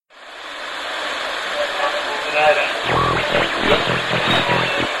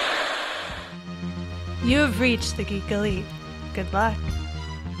You have reached the Geek Elite. Good luck.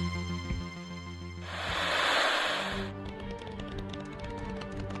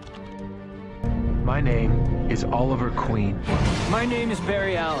 My name is Oliver Queen. My name is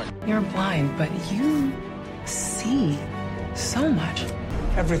Barry Allen. You're blind, but you see so much.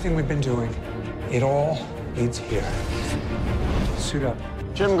 Everything we've been doing, it all leads here. Suit up.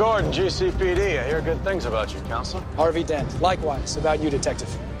 Jim Gordon, GCPD. I hear good things about you, Counselor. Harvey Dent. Likewise, about you, Detective.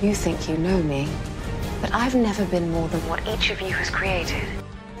 You think you know me, but I've never been more than what each of you has created.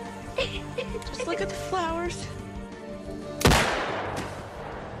 Just look at the flowers.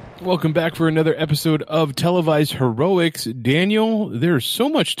 Welcome back for another episode of Televised Heroics. Daniel, there's so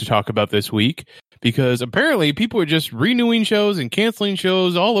much to talk about this week because apparently people are just renewing shows and canceling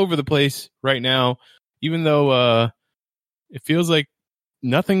shows all over the place right now, even though it feels like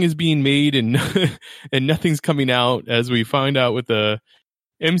nothing is being made and and nothing's coming out, as we find out with the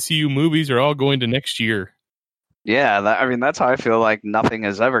MCU movies are all going to next year. Yeah, that's how I feel like nothing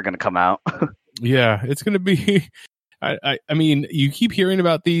is ever going to come out. Yeah, it's going to be... I mean, you keep hearing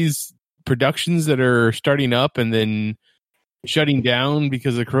about these productions that are starting up and then shutting down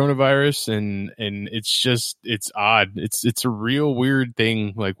because of coronavirus, and it's odd. It's a real weird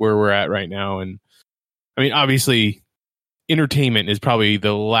thing, like where we're at right now. And I mean, obviously, entertainment is probably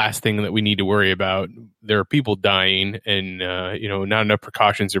the last thing that we need to worry about. There are people dying, and not enough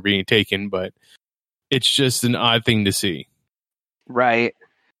precautions are being taken. But it's just an odd thing to see, right?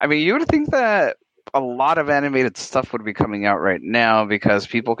 I mean, you would think that a lot of animated stuff would be coming out right now because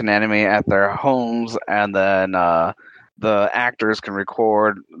people can animate at their homes, and then the actors can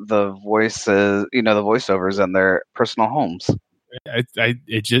record the voices, the voiceovers in their personal homes.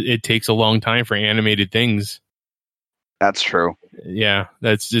 It takes a long time for animated things. That's true. Yeah,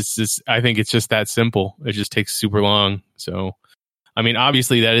 that's just I think it's just that simple. It just takes super long. So, I mean,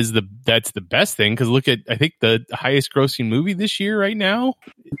 obviously that's the best thing, because look at, I think the highest grossing movie this year right now,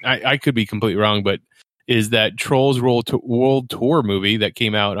 I could be completely wrong, but is that Trolls World Tour movie that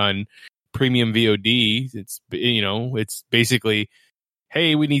came out on premium VOD. It's basically,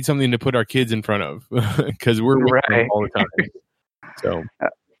 hey, we need something to put our kids in front of because we're right all the time. So,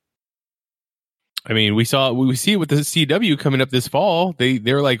 I mean, we see it with the CW coming up this fall.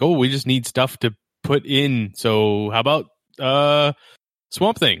 They're like, oh, we just need stuff to put in. So how about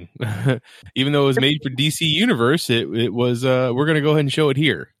Swamp Thing? Even though it was made for DC Universe, it was we're going to go ahead and show it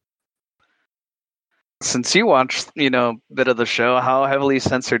here. Since you watched, a bit of the show, how heavily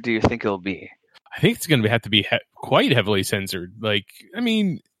censored do you think it'll be? I think it's going to have to be quite heavily censored. Like, I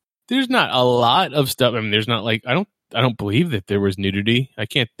mean, there's not a lot of stuff. I mean, there's not like I don't believe that there was nudity. I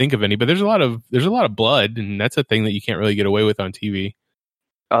can't think of any, but there's a lot of blood, and that's a thing that you can't really get away with on TV.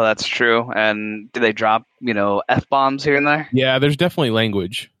 Oh, that's true. And do they drop, F-bombs here and there? Yeah, there's definitely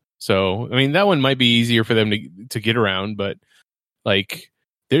language. So, I mean, that one might be easier for them to get around, but like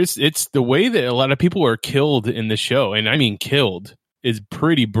it's the way that a lot of people are killed in the show, and I mean killed, is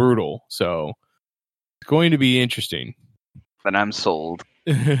pretty brutal. So, it's going to be interesting. Then I'm sold.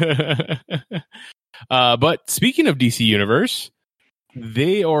 But speaking of DC Universe,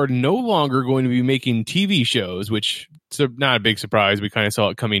 they are no longer going to be making TV shows, which is not a big surprise. We kind of saw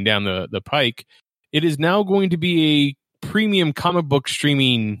it coming down the pike. It is now going to be a premium comic book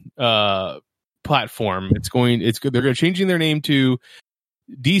streaming platform. They're changing their name to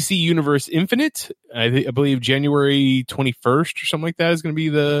DC Universe Infinite. I believe January 21st or something like that is going to be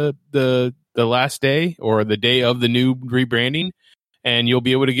the last day, or the day of the new rebranding. And you'll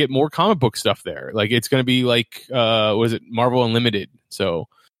be able to get more comic book stuff there. Like, it's going to be like, was it Marvel Unlimited? So,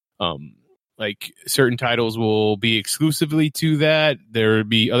 like, certain titles will be exclusively to that. There will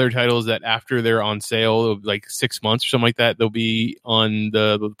be other titles that after they're on sale, like 6 months or something like that, they'll be on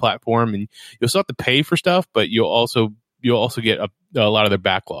the platform, and you'll still have to pay for stuff, but you'll also get a lot of their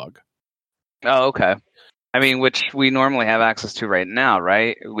backlog. Oh, okay. I mean, which we normally have access to right now,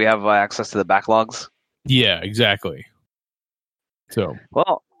 right? We have access to the backlogs. Yeah, exactly. So,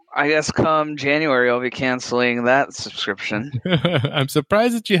 well, I guess come January, I'll be canceling that subscription. I'm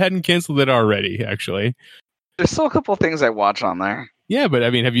surprised that you hadn't canceled it already, actually. There's still a couple of things I watch on there. Yeah, but I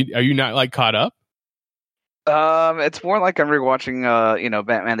mean, are you not like caught up? It's more like I'm rewatching,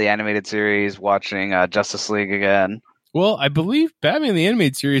 Batman the Animated Series, watching Justice League again. Well, I believe Batman the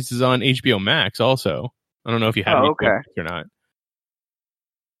Animated Series is on HBO Max also. I don't know if you have any or not.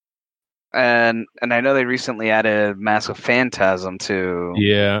 And I know they recently added Mask of Phantasm to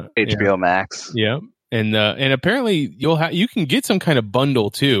HBO Max. Yeah, and apparently you can get some kind of bundle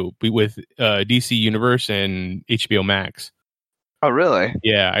too with DC Universe and HBO Max. Oh, really?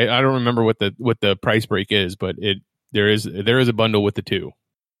 Yeah, I don't remember what the price break is, but there is a bundle with the two.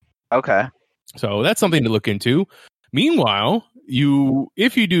 Okay. So that's something to look into. Meanwhile,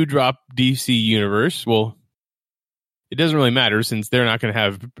 if you do drop DC Universe, well, it doesn't really matter since they're not going to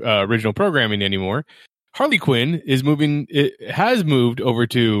have original programming anymore. Harley Quinn has moved over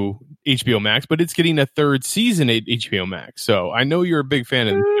to HBO Max, but it's getting a third season at HBO Max. So I know you're a big fan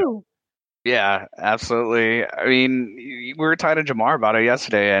of the show. Yeah, absolutely. I mean, we were talking to Jamar about it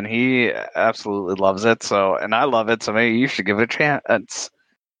yesterday, and he absolutely loves it. So, and I love it. So maybe you should give it a chance.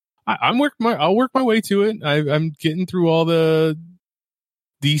 I'll work my way to it. I'm getting through all the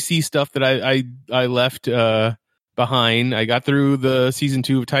DC stuff that I left behind. I got through the season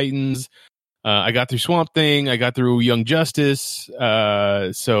 2 of Titans. I got through Swamp Thing. I got through Young Justice.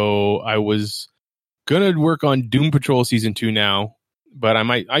 So I was gonna work on Doom Patrol season 2 now, but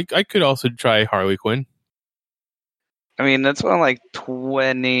I could also try Harley Quinn. I mean, that's one like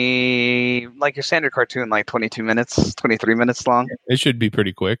 20, like your standard cartoon, like 22 minutes, 23 minutes long. It should be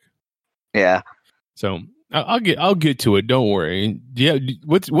pretty quick. Yeah. So I'll get to it. Don't worry. Yeah.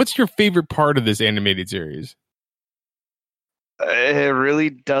 What's your favorite part of this animated series? It really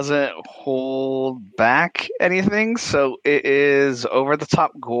doesn't hold back anything, so it is over the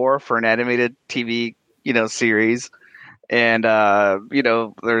top gore for an animated TV, series, and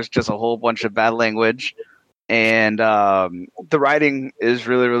there's just a whole bunch of bad language, and the writing is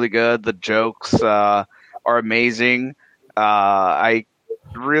really, really good. The jokes are amazing. I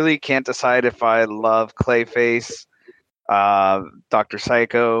really can't decide if I love Clayface, Dr.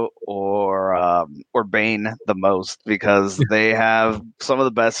 Psycho, or Bane the most, because they have some of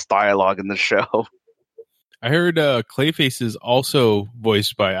the best dialogue in the show. I heard Clayface is also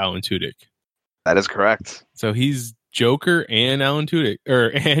voiced by Alan Tudyk. That is correct. So he's Joker and Alan Tudyk,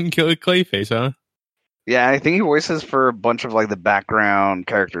 and Clayface, huh? Yeah, I think he voices for a bunch of like the background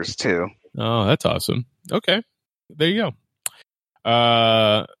characters too. Oh, that's awesome. Okay, there you go.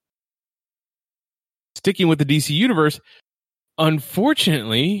 Sticking with the DC universe,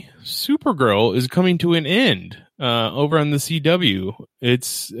 unfortunately, Supergirl is coming to an end over on the CW.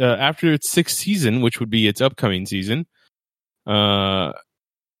 It's after its 6th season, which would be its upcoming season. We're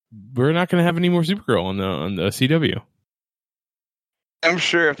not going to have any more Supergirl on the CW. I'm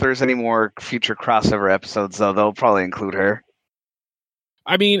sure if there's any more future crossover episodes, though, they'll probably include her.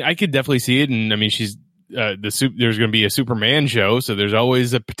 I mean, I could definitely see it, and I mean, she's there's going to be a Superman show, so there's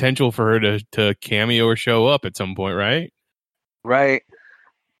always a potential for her to cameo or show up at some point, right? Right.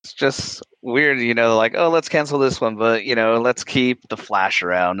 It's just weird, like, oh, let's cancel this one, but let's keep the Flash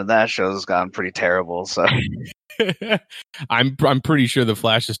around, and that show's gone pretty terrible. So I'm pretty sure the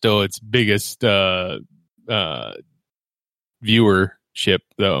Flash is still its biggest viewership,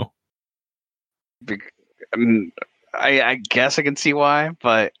 though. I guess I can see why,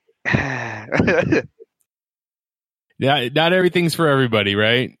 but yeah, not everything's for everybody,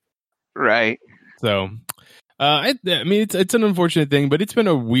 right? Right. So, I mean, it's an unfortunate thing, but it's been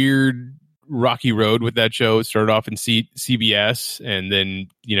a weird, rocky road with that show. It started off in CBS, and then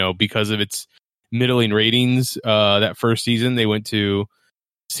because of its middling ratings, that first season they went to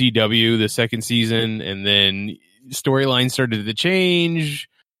CW the second season, and then storylines started to change.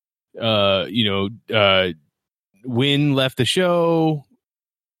 Wynn left the show.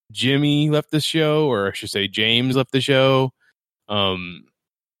 Jimmy left the show, or I should say James left the show.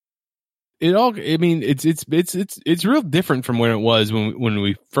 It's real different from when it was when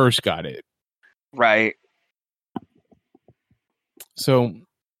we first got it. Right. So,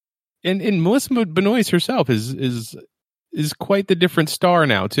 and Melissa Benoist herself is quite the different star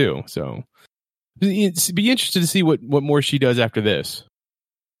now too. So, it'd be interested to see what more she does after this.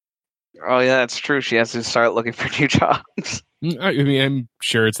 Oh yeah, that's true. She has to start looking for new jobs. I mean, I'm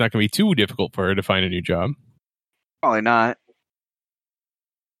sure it's not going to be too difficult for her to find a new job. Probably not.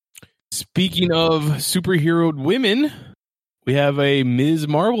 Speaking of superheroed women, we have a Ms.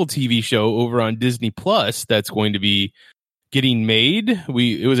 Marvel TV show over on Disney Plus that's going to be getting made.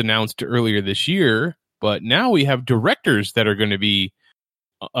 It was announced earlier this year, but now we have directors that are going to be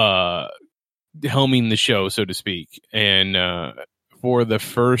helming the show, so to speak. And for the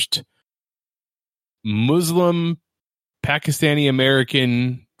first Muslim Pakistani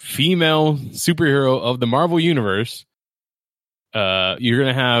American female superhero of the Marvel Universe, you're going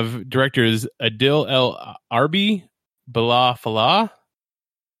to have directors Adil El Arbi, Bilal Fallah,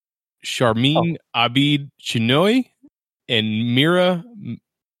 Sharmeen Abid Chinoy, and Mira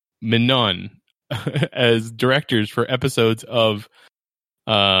Menon as directors for episodes of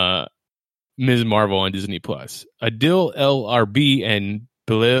Ms. Marvel on Disney Plus. Adil El Arbi and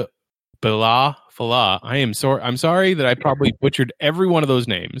Bilal Blah Falah. I'm sorry that I probably butchered every one of those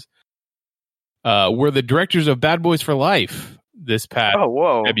names. Were the directors of Bad Boys for Life this past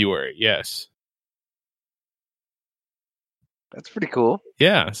February. Yes. That's pretty cool.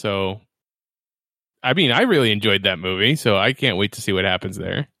 Yeah, so I mean, I really enjoyed that movie, so I can't wait to see what happens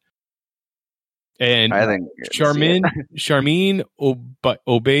there. And I think Charmin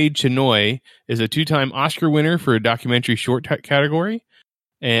Obaid Chinoy is a 2-time Oscar winner for a documentary short category,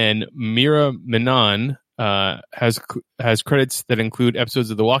 and Mira Menon has credits that include episodes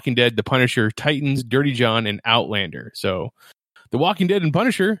of The Walking Dead, The Punisher, Titans, Dirty John, and Outlander. So, The Walking Dead and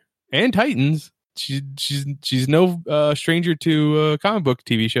Punisher and Titans. She's no stranger to comic book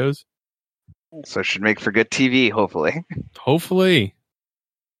TV shows. So it should make for good TV, hopefully. Hopefully.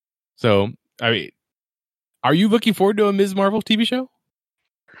 So, I mean, are you looking forward to a Ms. Marvel TV show?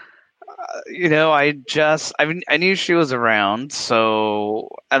 I knew she was around, so,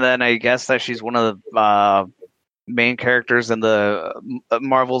 and then I guess that she's one of the main characters in the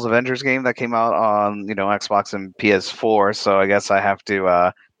Marvel's Avengers game that came out on, Xbox and PS4, so I guess I have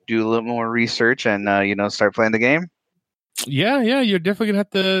to do a little more research and, start playing the game. Yeah, you're definitely gonna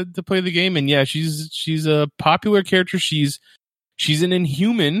have to play the game, and yeah, she's a popular character. She's an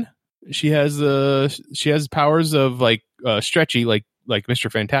Inhuman. She has powers of like stretchy, like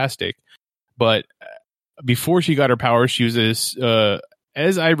Mr. Fantastic. But before she got her powers, she was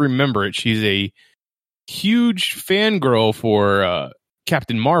as I remember it, she's a huge fangirl for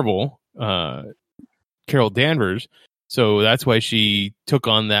Captain Marvel, Carol Danvers. So that's why she took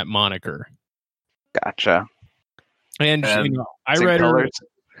on that moniker. Gotcha. And I read her.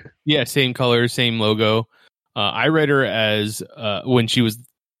 Yeah, same colors, same logo. I read her as when she was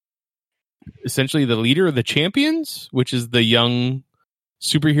essentially the leader of the Champions, which is the young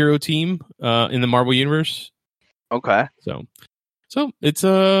superhero team in the Marvel Universe. Okay. So it's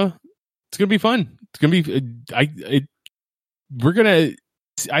gonna be fun. It's gonna be. I think we're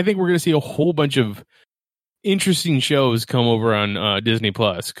gonna see a whole bunch of interesting shows come over on Disney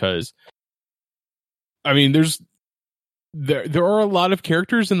Plus, because I mean, there are a lot of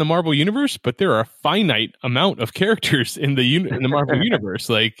characters in the Marvel Universe, but there are a finite amount of characters in the Marvel Universe.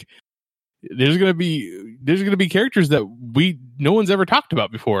 Like, there's gonna be characters that no one's ever talked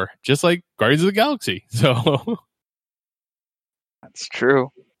about before, just like Guardians of the Galaxy. So that's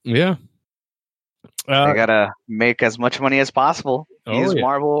true. Yeah, they gotta make as much money as possible. Use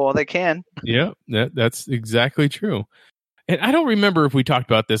Marvel all they can. Yeah, that's exactly true. And I don't remember if we talked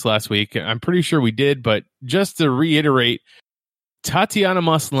about this last week. I'm pretty sure we did, but just to reiterate, Tatiana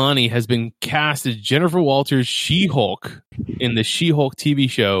Maslany has been cast as Jennifer Walters' She-Hulk in the She-Hulk TV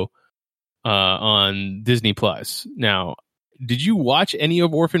show on Disney Plus. Now, did you watch any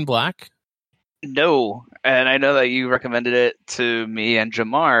of Orphan Black? No, and I know that you recommended it to me and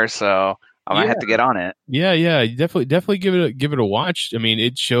Jamar, so I might have to get on it. Yeah, definitely give it a watch. I mean,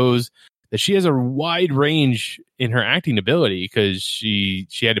 it shows that she has a wide range in her acting ability, because she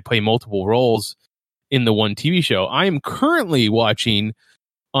had to play multiple roles in the one TV show. I am currently watching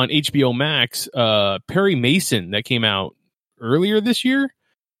on HBO Max Perry Mason, that came out earlier this year.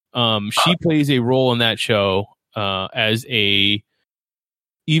 She plays a role in that show as a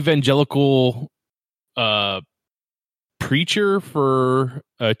evangelical preacher for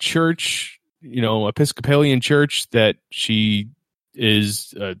a church, Episcopalian church, that she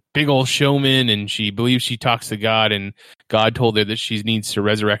is a big old showman, and she believes she talks to God, and God told her that she needs to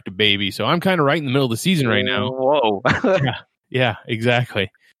resurrect a baby. So I'm kind of right in the middle of the season right now. Whoa. yeah, exactly.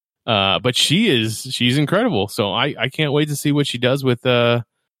 But she's incredible. So I can't wait to see what she does with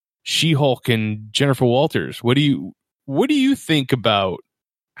She-Hulk and Jennifer Walters. What do you think about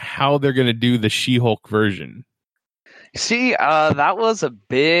how they're going to do the She-Hulk version? See, that was a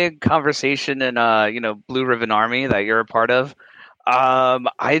big conversation in Blue Ribbon Army that you're a part of.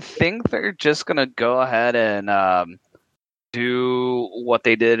 I think they're just gonna go ahead and do what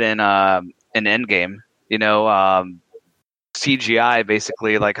they did in Endgame. CGI,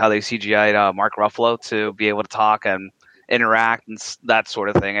 basically, like how they CGI'd Mark Ruffalo to be able to talk and interact and that sort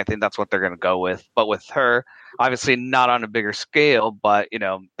of thing. I think that's what they're gonna go with. But with her, obviously not on a bigger scale, but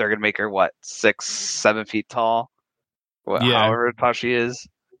they're gonna make her 6-7 feet tall, however tall she is.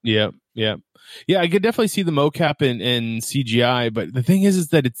 Yeah. I could definitely see the mocap and CGI, but the thing is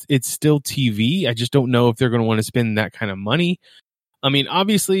that it's still TV. I just don't know if they're going to want to spend that kind of money. I mean,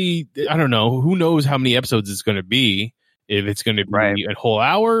 obviously, I don't know. Who knows how many episodes it's going to be? If it's going to be a whole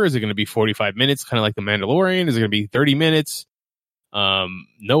hour, is it going to be 45 minutes, kind of like The Mandalorian? Is it going to be 30 minutes?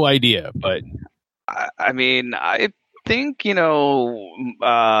 No idea. But I mean, I think Disney's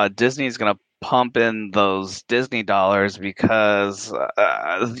going to pump in those Disney dollars because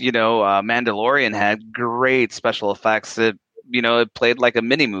Mandalorian had great special effects. It played like a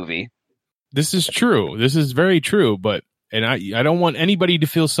mini movie. This is true. This is very true. But I don't want anybody to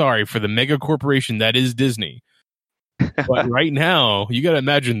feel sorry for the mega corporation that is Disney. But right now, you got to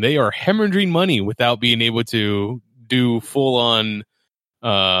imagine they are hemorrhaging money without being able to do full on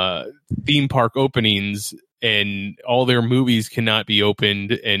theme park openings, and all their movies cannot be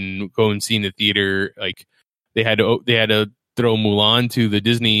opened and go and see in the theater. Like they had to throw Mulan to the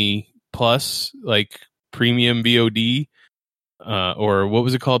Disney Plus like premium VOD, or what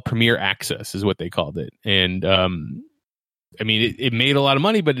was it called? Premier Access is what they called it. And I mean, it made a lot of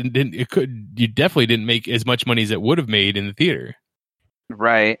money, but you definitely didn't make as much money as it would have made in the theater.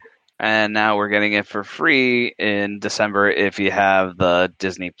 Right. And now we're getting it for free in December if you have the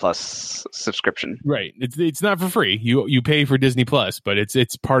Disney Plus subscription. Right. It's not for free. You pay for Disney Plus, but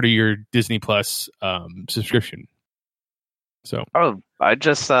it's part of your Disney Plus subscription. So. Oh, I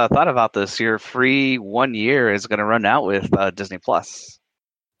just thought about this. Your free 1 year is going to run out with Disney Plus.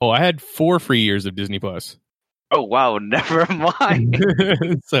 Oh, I had 4 free years of Disney Plus. Oh, wow. Never mind.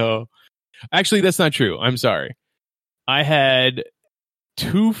 So, actually, that's not true. I'm sorry. I had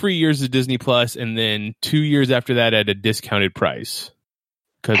 2 free years of Disney Plus, and then 2 years after that at a discounted price.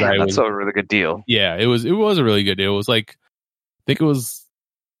 That's a really good deal. Yeah, it was a really good deal. It was like, I think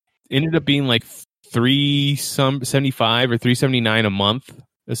ended up being like $375 or $379 a month,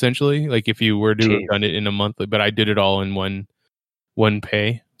 essentially. Like if you were to have done it in a monthly, but I did it all in one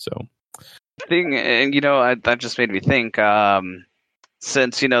pay. So, that just made me think.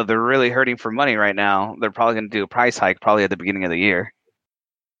 Since they're really hurting for money right now, they're probably going to do a price hike probably at the beginning of the year.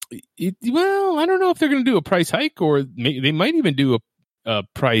 Well, I don't know if they're going to do a price hike, or they might even do a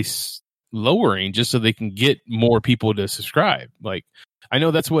price lowering just so they can get more people to subscribe. Like, I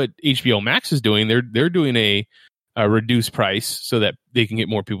know that's what HBO Max is doing. They're doing a reduced price so that they can get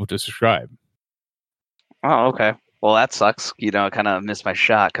more people to subscribe. Oh, okay. Well, that sucks. I kind of missed my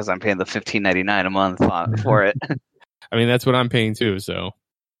shot because I'm paying the $15.99 a month for it. I mean, that's what I'm paying too. So,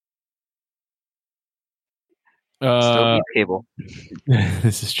 still need cable.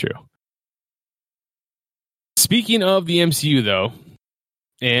 This is true. Speaking of the MCU, though,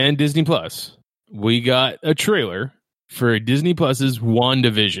 and Disney Plus, we got a trailer for Disney Plus's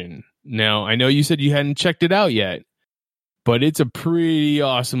WandaVision. Now, I know you said you hadn't checked it out yet, but it's a pretty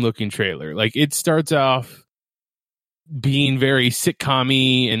awesome looking trailer. Like, it starts off being very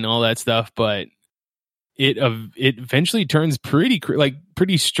sitcom-y and all that stuff, but it eventually turns pretty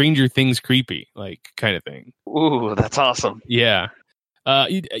Stranger Things creepy, like, kind of thing. Ooh, that's awesome. Yeah.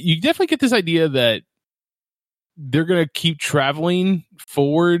 You definitely get this idea that they're going to keep traveling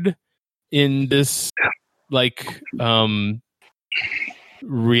forward in this, like,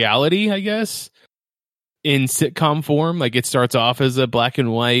 reality, I guess, in sitcom form. Like, it starts off as a black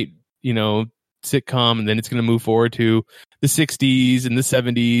and white, sitcom, and then it's going to move forward to the 60s and the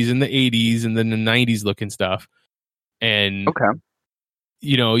 70s and the 80s and then the 90s looking stuff. And okay,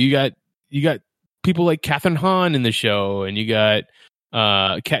 you got people like Catherine Hahn in the show, and you got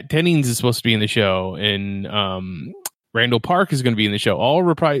Kat Dennings is supposed to be in the show, and Randall Park is going to be in the show. All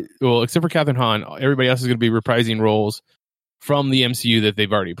except for Catherine Hahn, everybody else is going to be reprising roles from the MCU that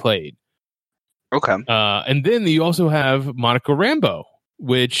they've already played. Okay. And then you also have Monica Rambeau,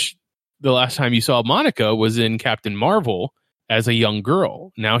 which the last time you saw Monica was in Captain Marvel as a young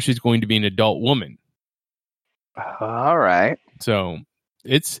girl. Now she's going to be an adult woman. All right. So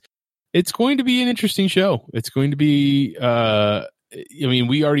it's going to be an interesting show. It's going to be,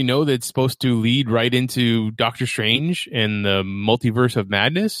 we already know that it's supposed to lead right into Doctor Strange and the Multiverse of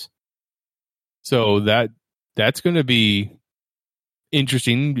Madness. So that's going to be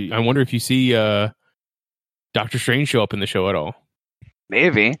interesting. I wonder if you see Doctor Strange show up in the show at all.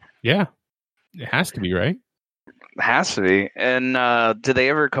 Maybe. Yeah. It has to be, right? It has to be. And did they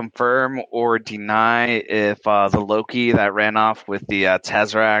ever confirm or deny if the Loki that ran off with the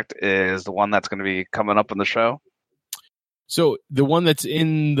Tesseract is the one that's going to be coming up in the show? So the one that's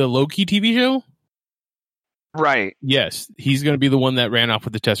in the Loki TV show? Right. Yes. He's going to be the one that ran off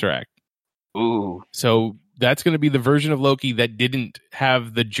with the Tesseract. Ooh. So that's going to be the version of Loki that didn't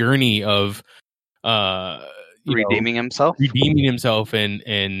have the journey of redeeming himself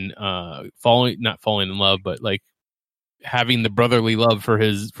and not falling in love, but like having the brotherly love for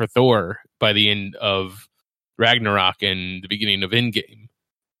Thor by the end of Ragnarok and the beginning of Endgame.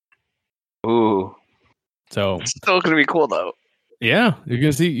 Ooh. So it's still gonna be cool though. Yeah, you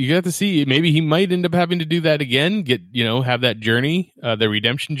got to see maybe he might end up having to do that again, have that journey, the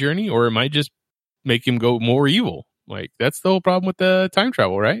redemption journey, or it might just make him go more evil. Like, that's the whole problem with the time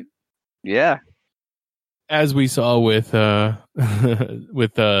travel, right? Yeah. As we saw with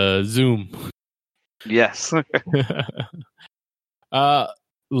with Zoom. Yes.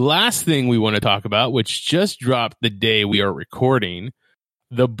 Last thing we want to talk about, which just dropped the day we are recording,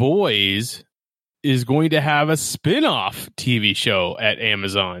 The Boys is going to have a spin-off TV show at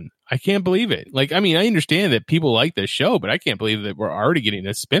Amazon. I can't believe it. Like, I mean, I understand that people like this show, but I can't believe that we're already getting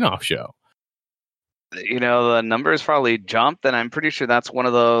a spin-off show. The numbers probably jumped, and I'm pretty sure that's one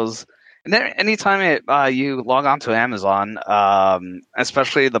of those. And then anytime you log on to Amazon,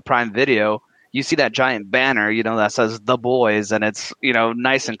 especially the Prime Video, you see that giant banner, that says The Boys, and it's,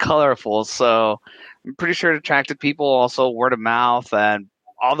 nice and colorful. So I'm pretty sure it attracted people, also word of mouth, and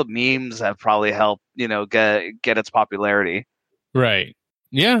all the memes have probably helped, get its popularity. Right.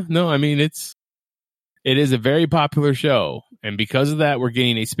 Yeah. No, I mean, it is a very popular show. And because of that, we're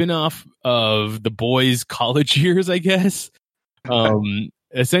getting a spinoff of The Boys' college years, I guess.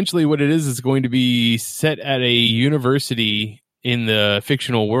 Essentially what it is going to be set at a university in the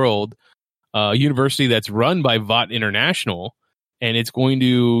fictional world, a university that's run by Vought International. And it's going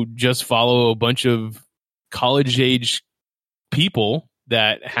to just follow a bunch of college-age people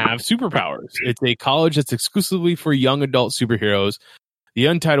that have superpowers. It's a college that's exclusively for young adult superheroes. The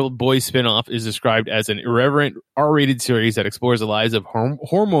Untitled Boys spinoff is described as an irreverent R-rated series that explores the lives of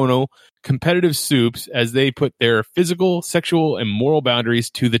hormonal competitive soups as they put their physical, sexual, and moral boundaries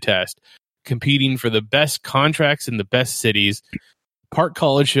to the test, competing for the best contracts in the best cities. Part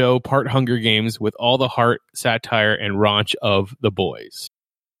college show, part Hunger Games, with all the heart, satire, and raunch of The Boys.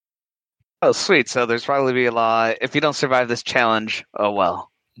 Oh, sweet. So there's probably be a lot. If you don't survive this challenge, oh well.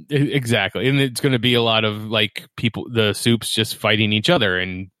 Exactly. And it's going to be a lot of like people, the soups just fighting each other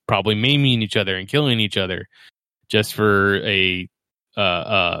and probably maiming each other and killing each other just for a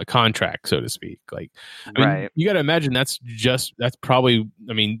contract, so to speak. Like, I mean, right. You got to imagine that's probably,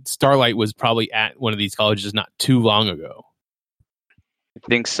 I mean, Starlight was probably at one of these colleges not too long ago. I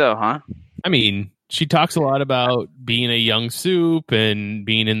think so, huh? I mean, she talks a lot about being a young soup and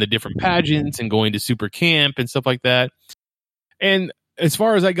being in the different pageants and going to super camp and stuff like that. And as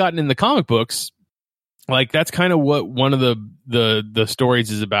far as I gotten in the comic books, like that's kind of what one of the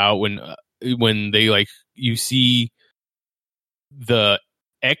stories is about when they like you see the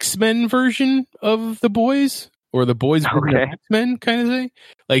X-Men version of The Boys or the Boys version of X-Men kind of thing.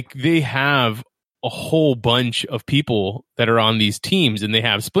 Like they have a whole bunch of people that are on these teams, and they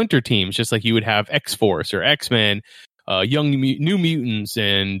have splinter teams, just like you would have X-Force or X-Men, Young New Mutants,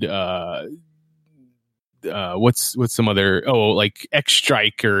 and what's some other like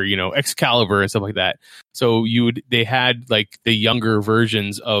X-Strike or Excalibur and stuff like that. So they had like the younger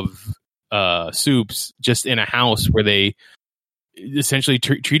versions of soups just in a house where they essentially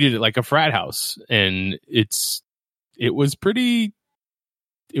treated it like a frat house, and it was pretty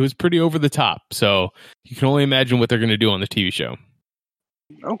over the top. So you can only imagine what they're going to do on the TV show.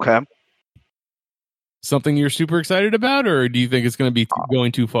 Okay. Something you're super excited about, or do you think it's going to be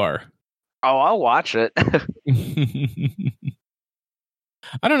going too far? Oh, I'll watch it.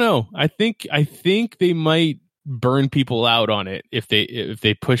 I don't know. I think they might burn people out on it if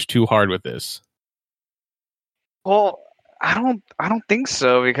they push too hard with this. Well, I don't think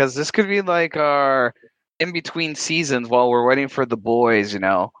so, because this could be like our in between seasons while we're waiting for The Boys,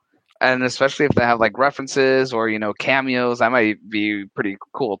 and especially if they have like references or cameos, that might be pretty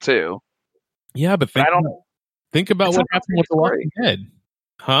cool too. Yeah, but think about what happened with The Walking Dead,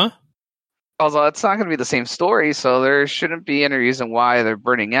 huh? Also, it's not going to be the same story, so there shouldn't be any reason why they're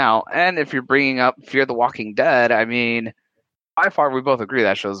burning out. And if you're bringing up Fear the Walking Dead, I mean, by far we both agree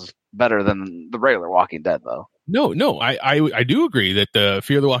that show's better than the regular Walking Dead, though. No, I do agree that the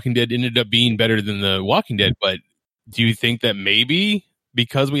Fear the Walking Dead ended up being better than the Walking Dead. But do you think that maybe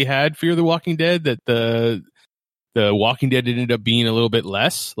because we had Fear the Walking Dead, that the Walking Dead ended up being a little bit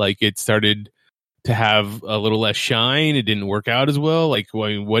less? Like it started to have a little less shine. It didn't work out as well. Like,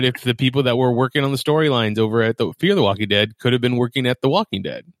 what if the people that were working on the storylines over at the Fear the Walking Dead could have been working at The Walking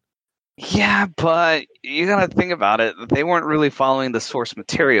Dead? Yeah, but you gotta think about it. They weren't really following the source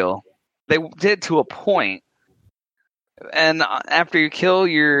material. They did to a point. And after you kill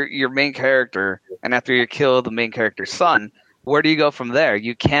your main character, and after you kill the main character's son, where do you go from there?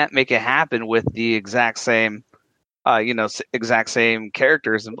 You can't make it happen with the exact same, exact same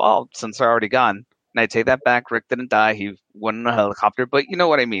characters involved, since they're already gone. And I take that back. Rick didn't die. He went in a helicopter, but you know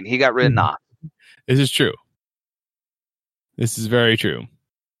what I mean. He got written off. This is true. This is very true.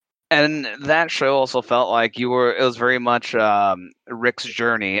 And that show also felt like it was very much Rick's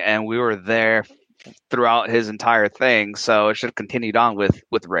journey, and we were there throughout his entire thing. So it should have continued on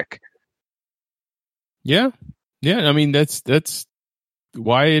with Rick. Yeah. I mean, that's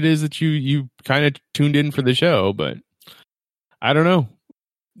why it is that you kind of tuned in for the show, but I don't know.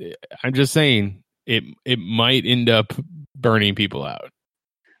 I'm just saying it might end up burning people out.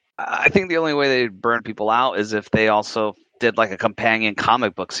 I think the only way they'd burn people out is if they also did like a companion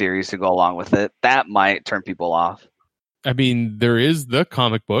comic book series to go along with it. That might turn people off. I mean, there is the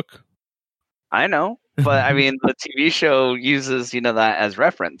comic book. I know, but I mean, the TV show uses, that as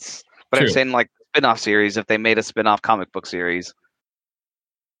reference. But True. I'm saying like spin-off series, if they made a spin-off comic book series,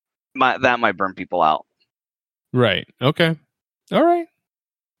 that might burn people out. Right. Okay. All right.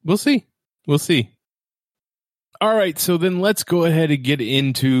 We'll see. All right. So then let's go ahead and get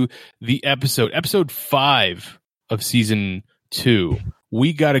into the episode 5 of season 2.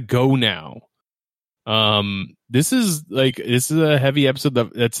 We gotta go now. This is a heavy episode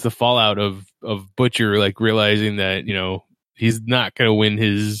that's the fallout of Butcher like realizing that he's not gonna win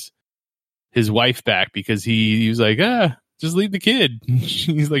his wife back because he was like, just leave the kid.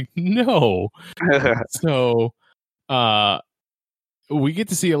 He's like, no. So we get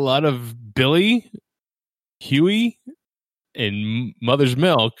to see a lot of Billy, Huey, and Mother's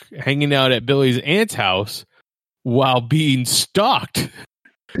Milk hanging out at Billy's aunt's house while being stalked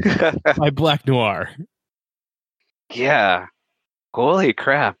by Black Noir. Yeah. Holy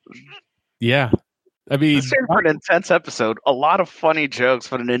crap. Yeah. I mean, this is for an intense episode. A lot of funny jokes,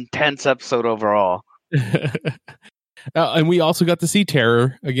 but an intense episode overall. And we also got to see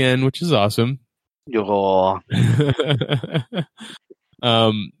Terror again, which is awesome. Oh.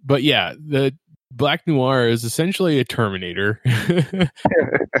 But yeah, the Black Noir is essentially a Terminator.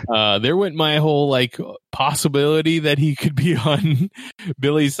 There went my whole like possibility that he could be on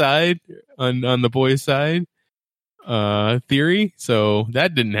Billy's side, on the boys' side theory. So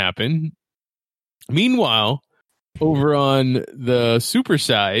that didn't happen. Meanwhile, over on the super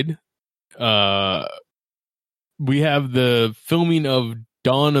side, we have the filming of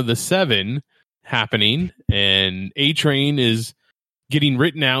Dawn of the Seven happening, and A-Train is getting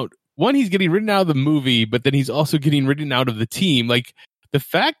written out. One, he's getting written out of the movie, but then he's also getting written out of the team. Like, the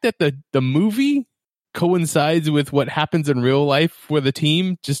fact that the movie coincides with what happens in real life for the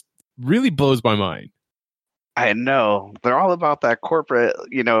team just really blows my mind. I know. They're all about that corporate,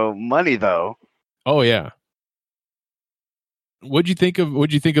 money, though. Oh, yeah. What'd you think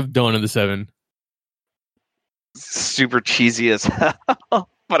of Dawn of the Seven? Super cheesy as hell.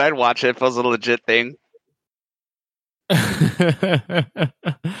 But I'd watch it if it was a legit thing.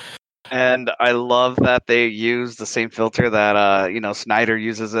 And I love that they use the same filter that Snyder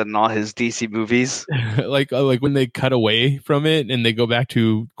uses in all his DC movies. like when they cut away from it and they go back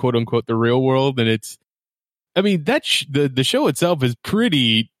to quote unquote the real world, and it's, I mean, that the show itself is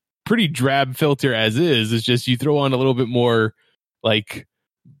pretty drab filter as is. It's just you throw on a little bit more like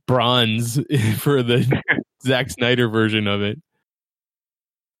bronze for the Zack Snyder version of it.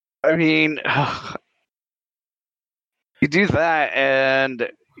 I mean, you do that and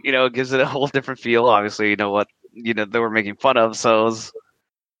it gives it a whole different feel. Obviously, they were making fun of, so it was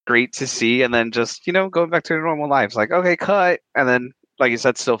great to see. And then just going back to their normal lives, like, okay, cut, and then like you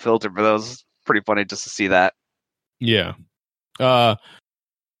said, still filter, but that was pretty funny just to see that. Yeah.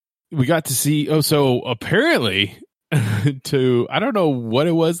 We got to see, so apparently I don't know what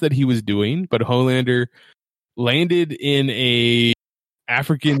it was that he was doing, but Homelander landed in a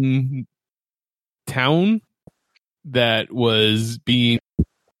African town that was being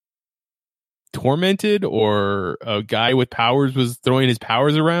tormented, or a guy with powers was throwing his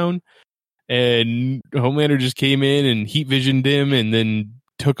powers around, and Homelander just came in and heat visioned him and then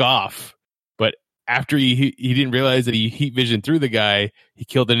took off. But after he didn't realize that he heat visioned through the guy, he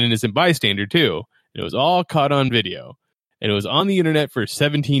killed an innocent bystander too. And it was all caught on video, and it was on the internet for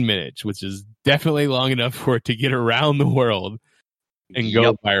 17 minutes, which is definitely long enough for it to get around the world and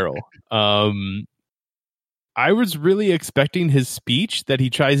go viral. I was really expecting his speech that he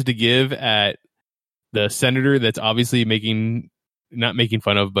tries to give at the senator that's obviously not making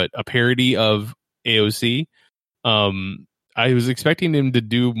fun of, but a parody of AOC. I was expecting him to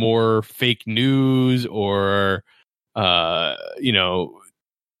do more fake news or,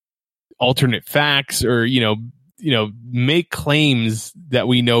 alternate facts, or, make claims that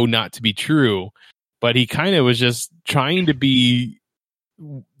we know not to be true. But he kind of was just trying to be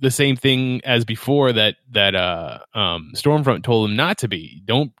the same thing as before that Stormfront told him not to be.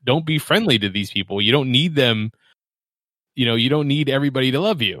 Don't be friendly to these people. You don't need them. You don't need everybody to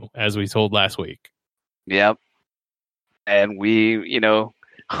love you, as we told last week. Yep. And we,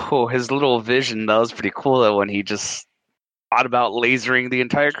 his little vision, that was pretty cool, though, when he just thought about lasering the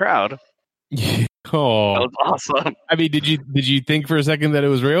entire crowd. Oh, that was awesome. I mean, did you think for a second that it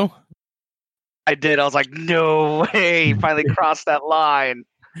was real? I did. I was like, no way! He finally crossed that line.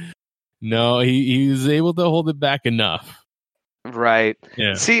 No, he was able to hold it back enough. Right.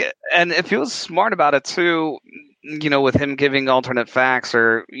 Yeah. See, and if he was smart about it too, with him giving alternate facts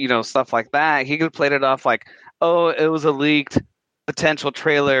or stuff like that, he could have played it off like, oh, it was a leaked potential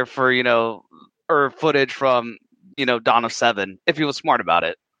trailer for or footage from Dawn of Seven. If he was smart about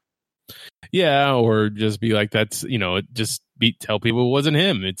it. Yeah, or just be like, that's tell people it wasn't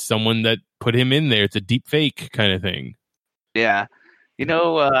him. It's someone that put him in there. It's a deep fake kind of thing. Yeah.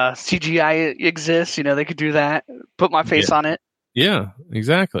 CGI exists. They could do that. Put my face on it. Yeah,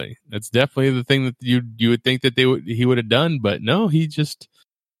 exactly. That's definitely the thing that you would think that he would have done, but no, he just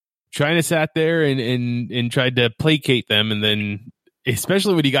trying to sat there and tried to placate them, and then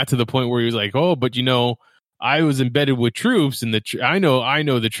especially when he got to the point where he was like, "Oh, but I was embedded with troops, and I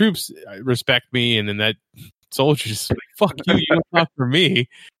know the troops respect me," and then that soldier's like, "Fuck you, you don't talk for me."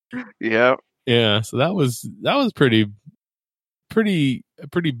 Yeah, yeah. So that was pretty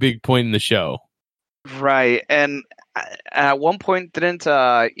big point in the show, right? And at one point, didn't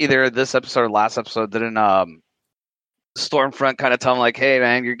either this episode or last episode didn't Stormfront kind of tell him like, "Hey,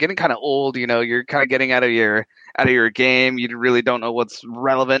 man, you're getting kind of old. You're kind of getting out of your game. You really don't know what's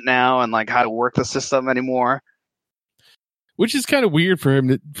relevant now and like how to work the system anymore." Which is kind of weird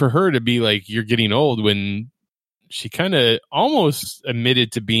for her to be like, "You're getting old," when she kind of almost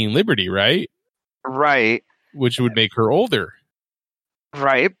admitted to being Liberty, right? Right. Which would make her older.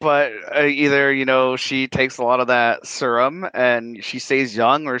 Right, but either, she takes a lot of that serum and she stays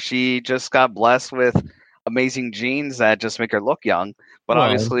young, or she just got blessed with amazing genes that just make her look young. But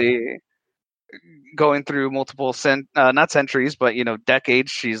obviously, going through multiple, not centuries, but,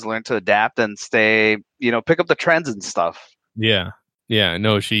 decades, she's learned to adapt and stay, pick up the trends and stuff. Yeah. Yeah,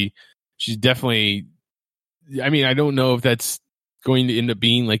 no, she's definitely, I mean, I don't know if that's going to end up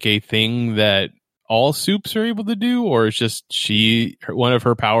being like a thing that all soups are able to do, or it's just one of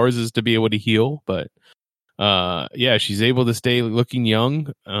her powers is to be able to heal, but yeah, she's able to stay looking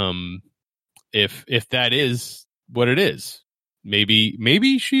young. If that is what it is,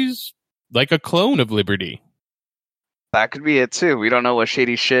 maybe she's like a clone of Liberty. That could be it too. We don't know what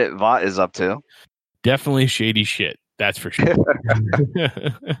shady shit Vought is up to. Definitely shady shit, that's for sure.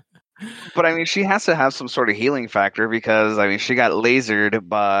 But I mean, she has to have some sort of healing factor because I mean, she got lasered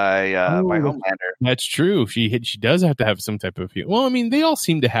by Homelander. That's true. She does have to have some type of healing. Well, I mean, they all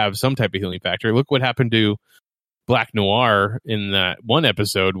seem to have some type of healing factor. Look what happened to Black Noir in that one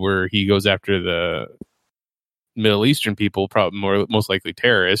episode where he goes after the Middle Eastern people, probably most likely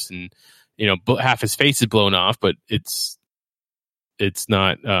terrorists, and half his face is blown off, but it's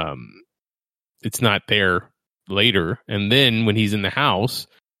not there later. And then when he's in the house,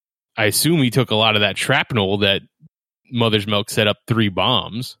 I assume he took a lot of that shrapnel that Mother's Milk set up 3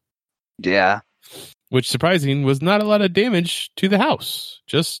 bombs. Yeah. Which, surprising, was not a lot of damage to the house.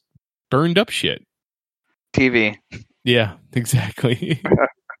 Just burned up shit. TV. Yeah, exactly.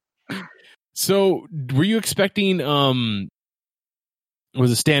 So, were you expecting, was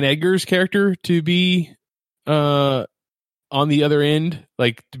it Stan Edgar's character to be on the other end?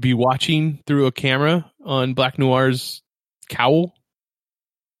 Like, to be watching through a camera on Black Noir's cowl?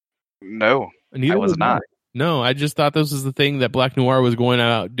 No, I was not. No, I just thought this was the thing that Black Noir was going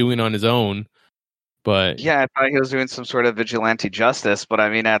out doing on his own. But yeah, I thought he was doing some sort of vigilante justice. But I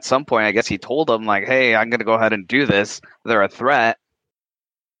mean, at some point, I guess he told them like, "Hey, I'm going to go ahead and do this. They're a threat."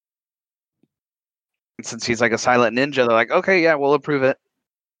 And since he's like a silent ninja, they're like, "Okay, yeah, we'll approve it."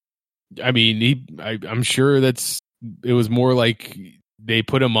 I mean, I'm sure it was more like they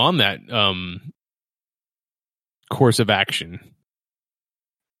put him on that course of action.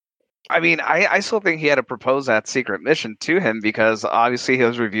 I mean, I still think he had to propose that secret mission to him because obviously he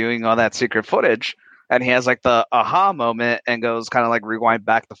was reviewing all that secret footage and he has like the aha moment and goes kind of like rewind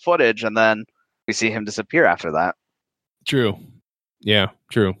back the footage and then we see him disappear after that. True. Yeah,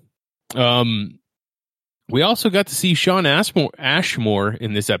 true. We also got to see Shawn Ashmore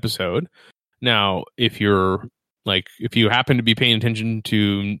in this episode. Now, if you happen to be paying attention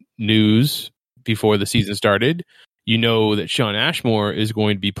to news before the season started, you know that Shawn Ashmore is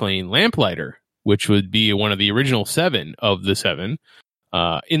going to be playing Lamplighter, which would be one of the original 7 of the 7.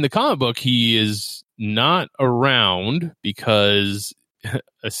 In the comic book, he is not around because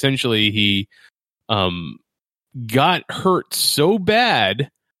essentially he got hurt so bad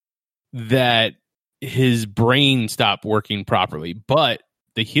that his brain stopped working properly, but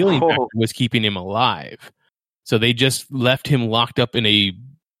the healing factor was keeping him alive. So they just left him locked up in a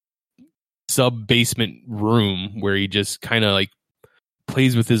sub-basement room where he just kind of like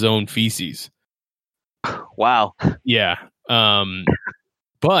plays with his own feces. Wow. Yeah.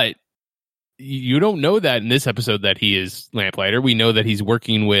 But you don't know that in this episode that he is Lamplighter. We know that he's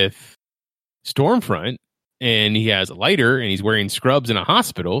working with Stormfront, and he has a lighter, and he's wearing scrubs in a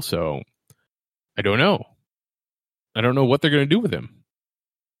hospital. So I don't know. I don't know what they're going to do with him.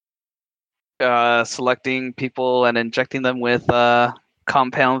 Selecting people and injecting them with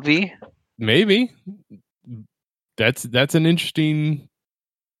Compound V. Maybe that's an interesting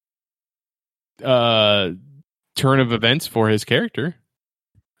turn of events for his character.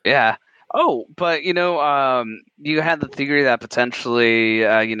 Yeah. Oh, but you had the theory that potentially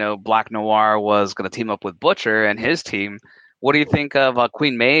Black Noir was going to team up with Butcher and his team. What do you think of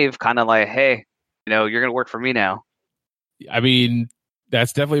Queen Maeve? Kind of like, hey, you're going to work for me now. I mean,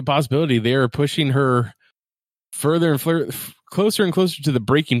 that's definitely a possibility. They're pushing her further and closer and closer to the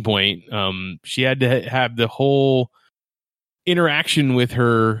breaking point. She had to have the whole interaction with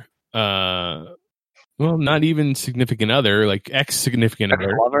her, well, not even significant other, like ex-significant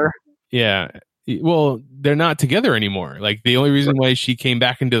other. Lover? Yeah. Well, they're not together anymore. Like, the only reason why she came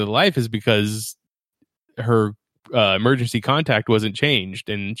back into the life is because her emergency contact wasn't changed,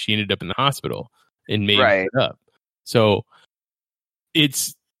 and she ended up in the hospital and made it up. So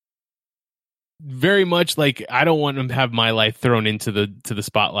it's very much like, I don't want to have my life thrown into the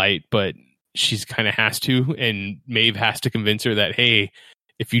spotlight, but she's kind of has to, and Maeve has to convince her that, hey,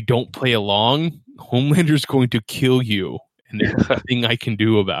 if you don't play along, Homelander's going to kill you, and there's nothing I can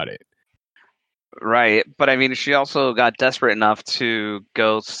do about it. Right, but I mean, she also got desperate enough to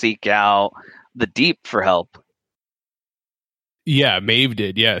go seek out the Deep for help. Yeah, Maeve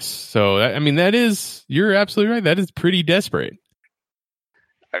did, yes. So, that is, you're absolutely right. That is pretty desperate.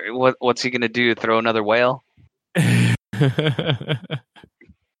 What's he going to do? Throw another whale? He's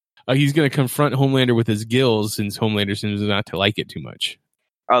going to confront Homelander with his gills, since Homelander seems not to like it too much.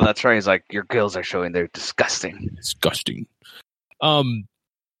 Oh, that's right. He's like, your gills are showing. They're disgusting. Disgusting.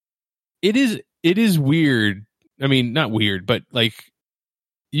 It is weird. I mean, not weird, but like,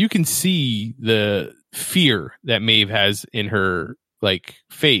 you can see the fear that Maeve has in her like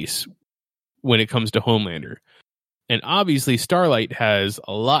face when it comes to Homelander. And obviously Starlight has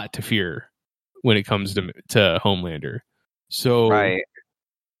a lot to fear when it comes to Homelander. So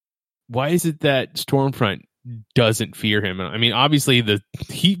why is it that Stormfront doesn't fear him? I mean, obviously the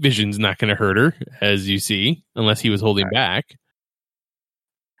heat vision's not going to hurt her, as you see, unless he was holding back.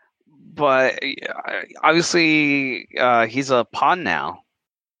 But obviously he's a pawn now.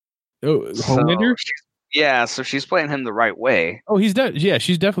 Oh, Homelander? So she's playing him the right way. Oh, she's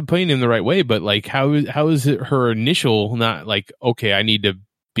definitely playing him the right way. But like, how is it her initial not like, okay, I need to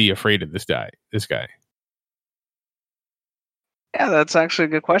be afraid of this guy? Yeah, that's actually a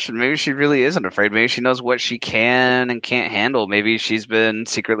good question. Maybe she really isn't afraid. Maybe she knows what she can and can't handle. Maybe she's been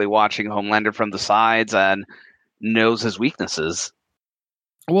secretly watching Homelander from the sides and knows his weaknesses.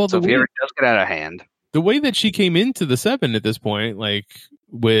 Well, so if he ever does get out of hand, the way that she came into the 7 at this point, like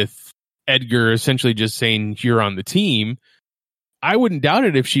with Edgar essentially just saying you're on the team, I wouldn't doubt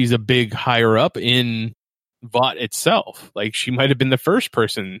it if she's a big higher up in Vought itself. Like, she might have been the first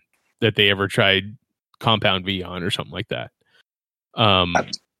person that they ever tried Compound V on or something like that. And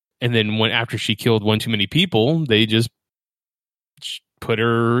then after she killed one too many people, they just put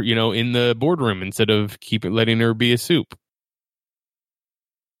her, in the boardroom instead of letting her be a soup.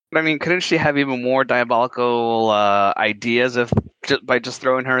 But I mean, couldn't she have even more diabolical ideas by just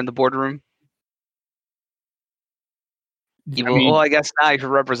throwing her in the boardroom? Evil. Well, I guess now if you're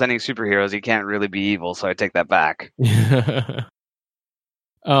representing superheroes, you can't really be evil, so I take that back. I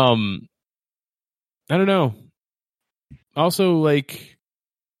don't know. Also, like,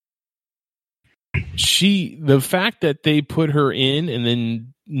 the fact that they put her in and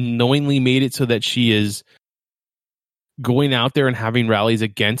then knowingly made it so that she is going out there and having rallies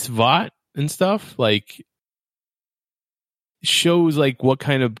against Vought and stuff, like, shows like what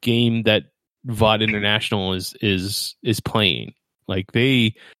kind of game that Vought International is playing. Like,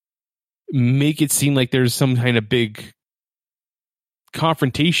 they make it seem like there's some kind of big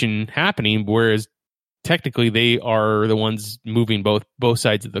confrontation happening, whereas technically they are the ones moving both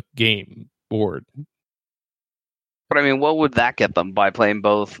sides of the game board. But I mean, what would that get them by playing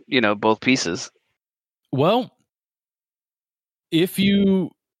both pieces? Well, if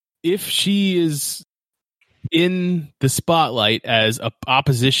she is in the spotlight as a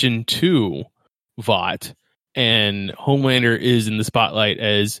opposition to Vought, and Homelander is in the spotlight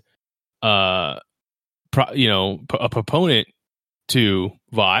as a proponent to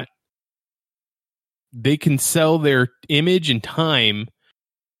Vought, they can sell their image and time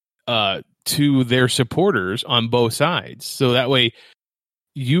to their supporters on both sides. So that way,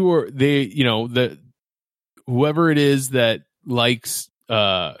 whoever it is that likes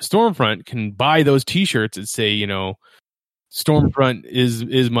Stormfront can buy those T-shirts that say, you know, Stormfront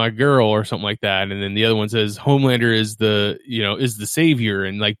is my girl or something like that, and then the other one says Homelander is the savior,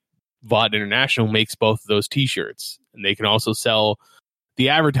 and like Vought International makes both of those T-shirts, and they can also sell the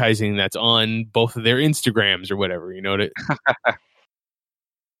advertising that's on both of their Instagrams or whatever, you know.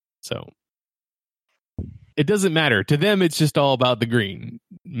 So it doesn't matter to them; it's just all about the green,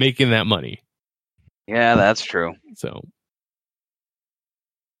 making that money. Yeah, that's true. So.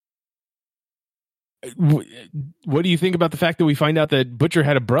 What do you think about the fact that we find out that Butcher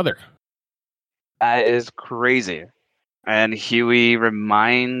had a brother? That is crazy. And Huey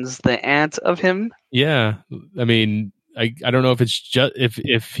reminds the aunt of him. Yeah, I mean, I don't know if it's just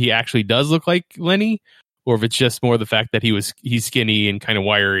if he actually does look like Lenny, or if it's just more the fact that he's skinny and kind of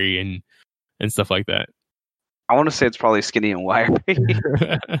wiry and stuff like that. I want to say it's probably skinny and wiry.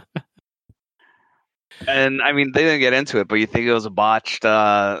 And I mean, they didn't get into it, but you think it was a botched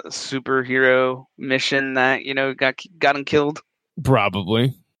superhero mission that, you know, got him killed?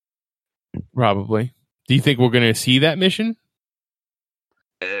 Probably. Do you think we're going to see that mission?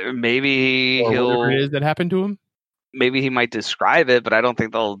 Maybe whatever it is that happened to him. Maybe he might describe it, but I don't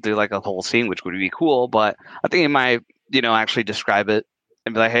think they'll do like a whole scene, which would be cool. But I think he might, you know, actually describe it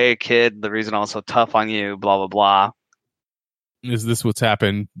and be like, "Hey, kid, the reason I was so tough on you, blah blah blah." Is this what's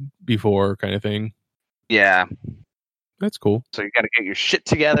happened before, kind of thing? Yeah. That's cool. So you got to get your shit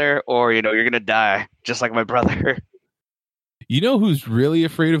together or, you know, you're going to die just like my brother. You know who's really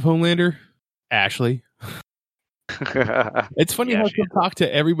afraid of Homelander? Ashley. It's funny how she'll talk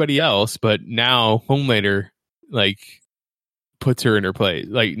to everybody else, but now Homelander, like, puts her in her place.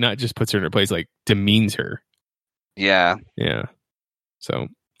 Like, not just puts her in her place, like, demeans her. Yeah. Yeah. So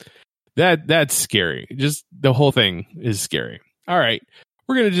that's scary. Just the whole thing is scary. All right.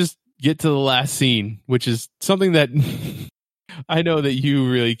 We're going to just get to the last scene, which is something that I know that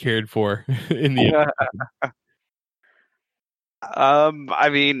you really cared for in the episode.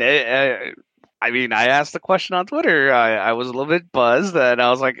 I asked the question on Twitter. I was a little bit buzzed, and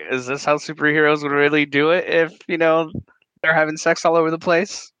I was like, "Is this how superheroes would really do it? If, you know, they're having sex all over the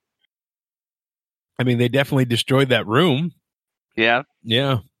place?" I mean, they definitely destroyed that room. Yeah.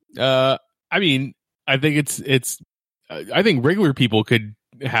 Yeah. I mean, I think I think regular people could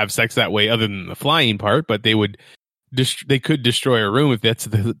have sex that way, other than the flying part, but they could destroy a room if that's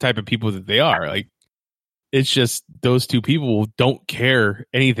the type of people that they are. Like, it's just those two people don't care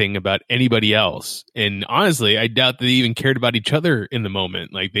anything about anybody else, and honestly, I doubt they even cared about each other in the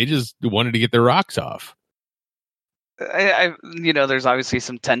moment. Like, they just wanted to get their rocks off. You know, there's obviously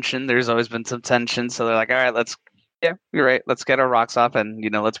some tension. There's always been some tension, so they're like, "All right, you're right. Let's get our rocks off, and, you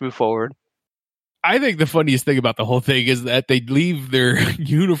know, let's move forward." I think the funniest thing about the whole thing is that they leave their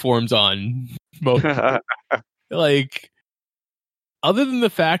uniforms on. Both. Like, other than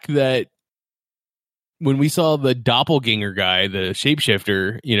the fact that when we saw the doppelganger guy, the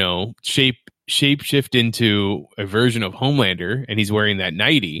shapeshifter, you know, shapeshift into a version of Homelander, and he's wearing that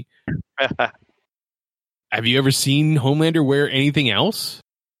nightie. Have you ever seen Homelander wear anything else?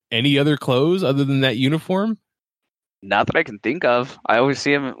 Any other clothes other than that uniform? Not that I can think of. I always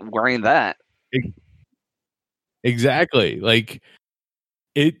see him wearing that. Exactly. Like,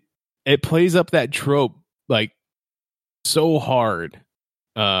 it plays up that trope like so hard.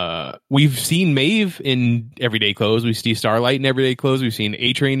 We've seen Maeve in everyday clothes. We see Starlight in everyday clothes. We've seen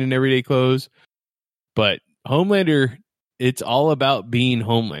A-Train in everyday clothes. But Homelander, it's all about being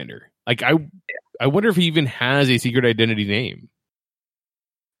Homelander. Like, I wonder if he even has a secret identity name.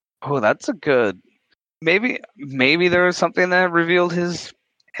 Oh, that's a good. Maybe there was something that revealed his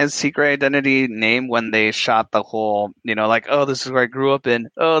secret identity name when they shot the whole, you know, like, "Oh, this is where I grew up in.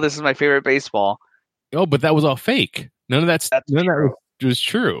 Oh, this is my favorite baseball." Oh, but that was all fake. None of that was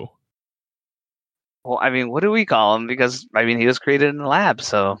true. Well, I mean, what do we call him? Because, I mean, he was created in the lab,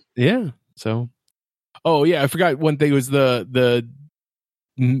 so. Yeah. So. Oh, yeah. I forgot one thing was the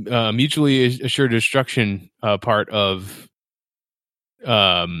mutually assured destruction part of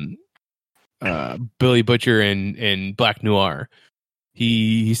Billy Butcher and Black Noir.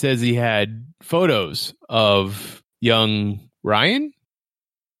 He says he had photos of young Ryan.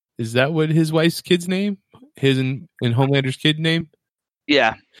 Is that what his wife's kid's name? His and Homelander's kid name?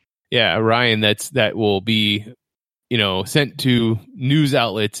 Yeah. Yeah, Ryan. That will be, you know, sent to news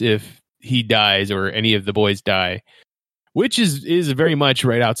outlets if he dies or any of the boys die, which is very much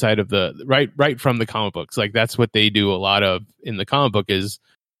right outside of right from the comic books. Like, that's what they do a lot of in the comic book is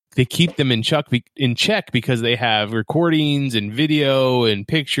they keep them in check because they have recordings and video and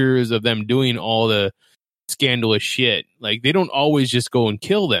pictures of them doing all the scandalous shit. Like, they don't always just go and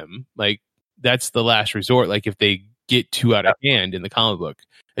kill them. Like, that's the last resort. Like, if they get too out of hand in the comic book.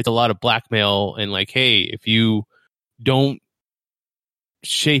 It's a lot of blackmail and like, hey, if you don't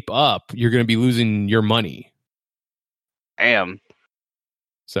shape up, you're going to be losing your money.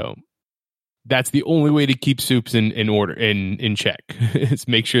 So that's the only way to keep Soups in order, in check. Is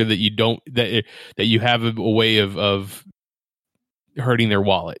make sure that you don't that you have a way of hurting their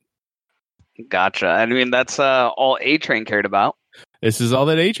wallet. Gotcha. I mean, that's all A-Train cared about. This is all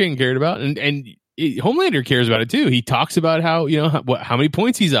that A-Train cared about, and Homelander cares about it too. He talks about how, you know, how many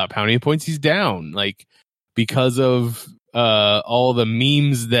points he's up, how many points he's down, like because of all the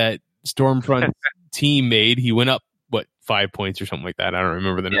memes that Stormfront team made. He went up 5 points or something like that. I don't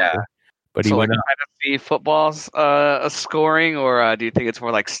remember the number. Yeah, but he went up. Fantasy football's scoring, or do you think it's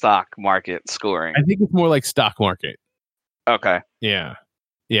more like stock market scoring? I think it's more like stock market. Okay. Yeah.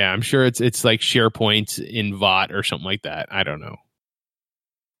 I'm sure it's like share points in VOT or something like that. I don't know.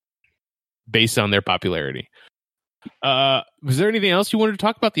 Based on their popularity. Was there anything else you wanted to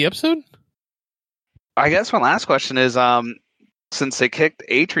talk about the episode? I guess my last question is, since they kicked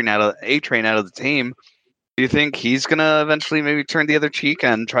A-Train out of the team, do you think he's gonna eventually maybe turn the other cheek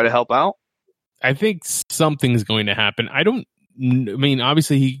and try to help out? I think something's going to happen. I mean,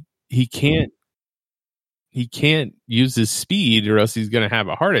 obviously he can't use his speed, or else he's going to have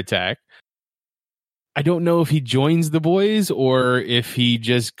a heart attack. I don't know if he joins the boys or if he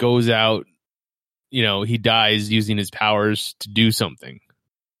just goes out, you know, he dies using his powers to do something.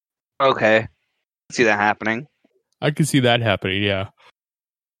 Okay. See that happening. I can see that happening, yeah.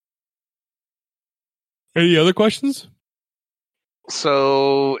 Any other questions?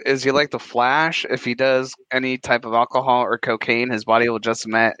 So, is he like the Flash? If he does any type of alcohol or cocaine, his body will just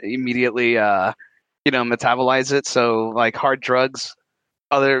immediately metabolize it. So like hard drugs,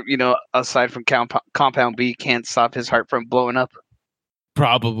 aside from compound B, can't stop his heart from blowing up.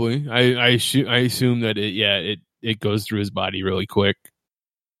 Probably. I assume that it goes through his body really quick.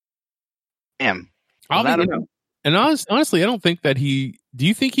 Damn. And honestly, I don't think that do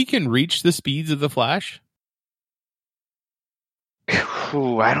you think he can reach the speeds of the Flash?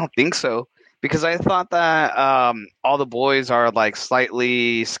 Ooh, I don't think so. Because I thought that all the boys are like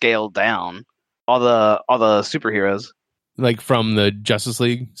slightly scaled down. All the superheroes, like from the Justice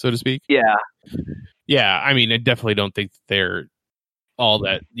League, so to speak. Yeah. I mean, I definitely don't think they're all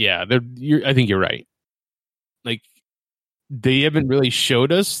that. Yeah, I think you're right. Like, they haven't really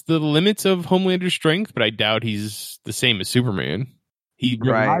showed us the limits of Homelander's strength, but I doubt he's the same as Superman. He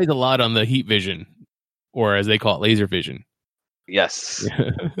relies a lot on the heat vision, or as they call it, laser vision. Yes.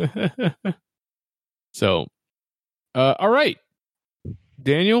 So, all right.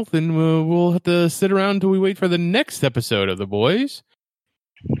 Daniel, then we'll have to sit around until we wait for the next episode of The Boys.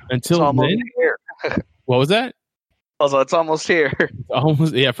 Until then, here. What was that? Also, it's almost here.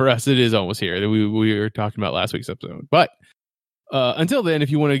 Almost, yeah. For us, it is almost here. We were talking about last week's episode. But until then,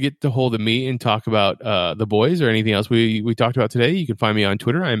 if you want to get a hold of me and talk about The Boys or anything else we talked about today, you can find me on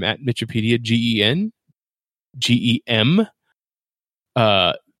Twitter. I'm at Mitchipedia, GEM,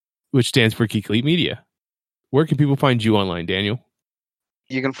 which stands for Geek Elite Media. Where can people find you online, Daniel?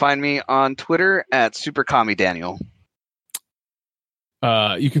 You can find me on Twitter at SuperCommieDaniel.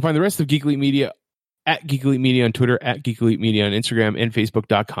 You can find the rest of Geek Elite Media at Geek Elite Media on Twitter, at Geek Elite Media on Instagram, and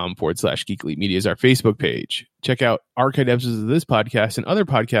Facebook.com/Geek Elite Media is our Facebook page. Check out archived episodes of this podcast and other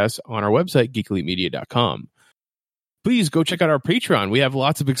podcasts on our website, GeekEliteMedia.com. Please go check out our Patreon. We have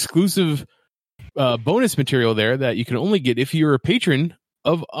lots of exclusive bonus material there that you can only get if you're a patron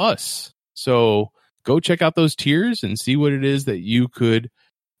of us. So go check out those tiers and see what it is that you could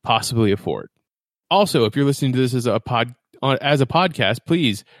possibly afford. Also, if you're listening to this as a podcast,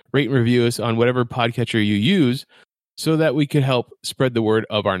 please rate and review us on whatever podcatcher you use so that we can help spread the word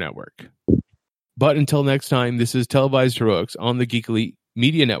of our network. But until next time, this is Televised Heroics on the Geek Elite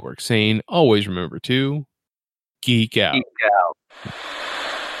Media Network saying, always remember to geek out. Geek out.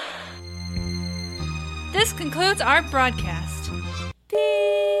 This concludes our broadcast. Beep.